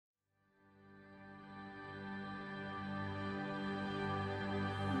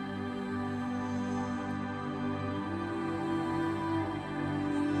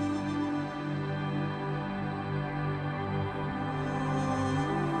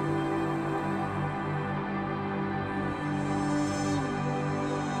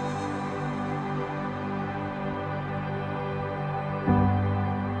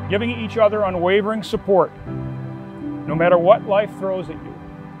giving each other unwavering support, no matter what life throws at you.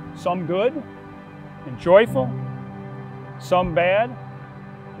 Some good and joyful, some bad,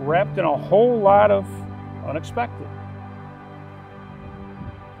 wrapped in a whole lot of unexpected.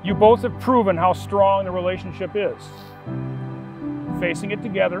 You both have proven how strong the relationship is. Facing it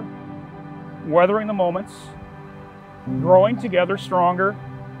together, weathering the moments, growing together stronger,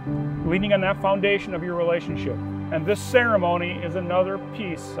 leaning on that foundation of your relationship. And this ceremony is another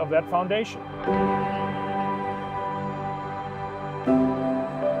piece of that foundation.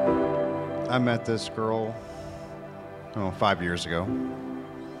 I met this girl, 5 years ago.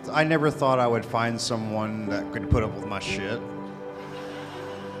 I never thought I would find someone that could put up with my shit.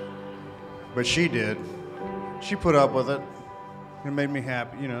 But she did. She put up with it. It made me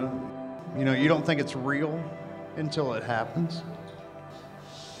happy, you know, you don't think it's real until it happens.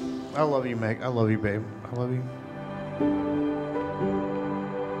 I love you, Meg. I love you, babe. I love you.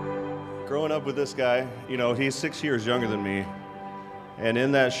 Growing up with this guy, he's 6 years younger than me. And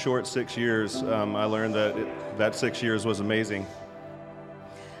in that short 6 years, I learned that 6 years was amazing.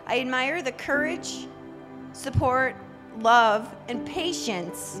 I admire the courage, support, love, and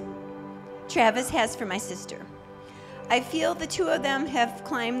patience Travis has for my sister. I feel the two of them have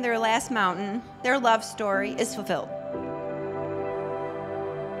climbed their last mountain. Their love story is fulfilled.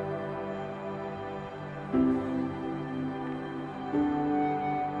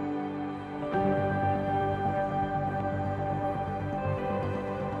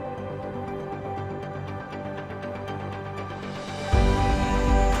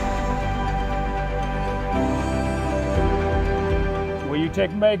 Will you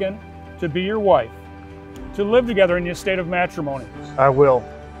take Megan to be your wife, to live together in the estate of matrimony? I will.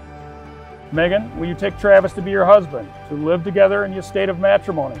 Megan, will you take Travis to be your husband, to live together in the estate of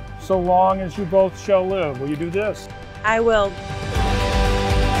matrimony, so long as you both shall live? Will you do this? I will.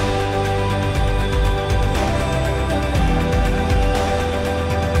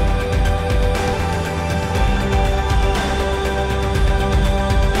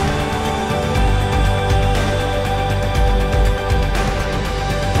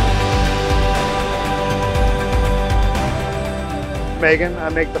 Megan, I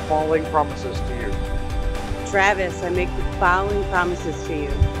make the following promises to you. Travis, I make the following promises to you.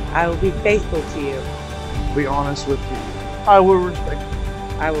 I will be faithful to you. Be honest with you. I will respect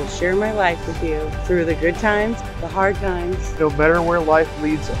you. I will share my life with you through the good times, the hard times. No matter where life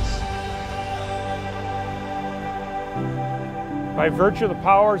leads us. By virtue of the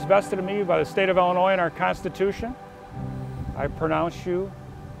powers vested in me by the state of Illinois and our Constitution, I pronounce you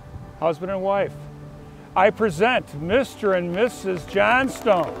husband and wife. I present Mr. and Mrs.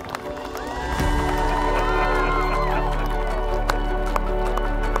 Johnstone.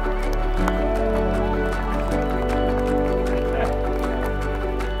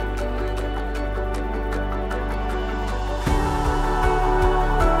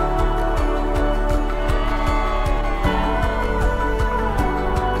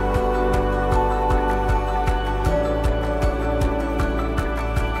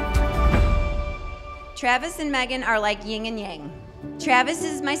 Travis and Megan are like yin and yang. Travis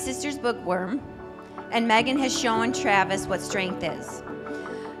is my sister's bookworm, and Megan has shown Travis what strength is.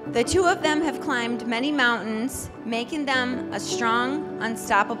 The two of them have climbed many mountains, making them a strong,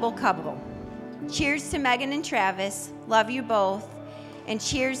 unstoppable couple. Cheers to Megan and Travis, love you both, and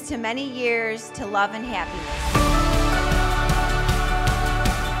cheers to many years to love and happiness.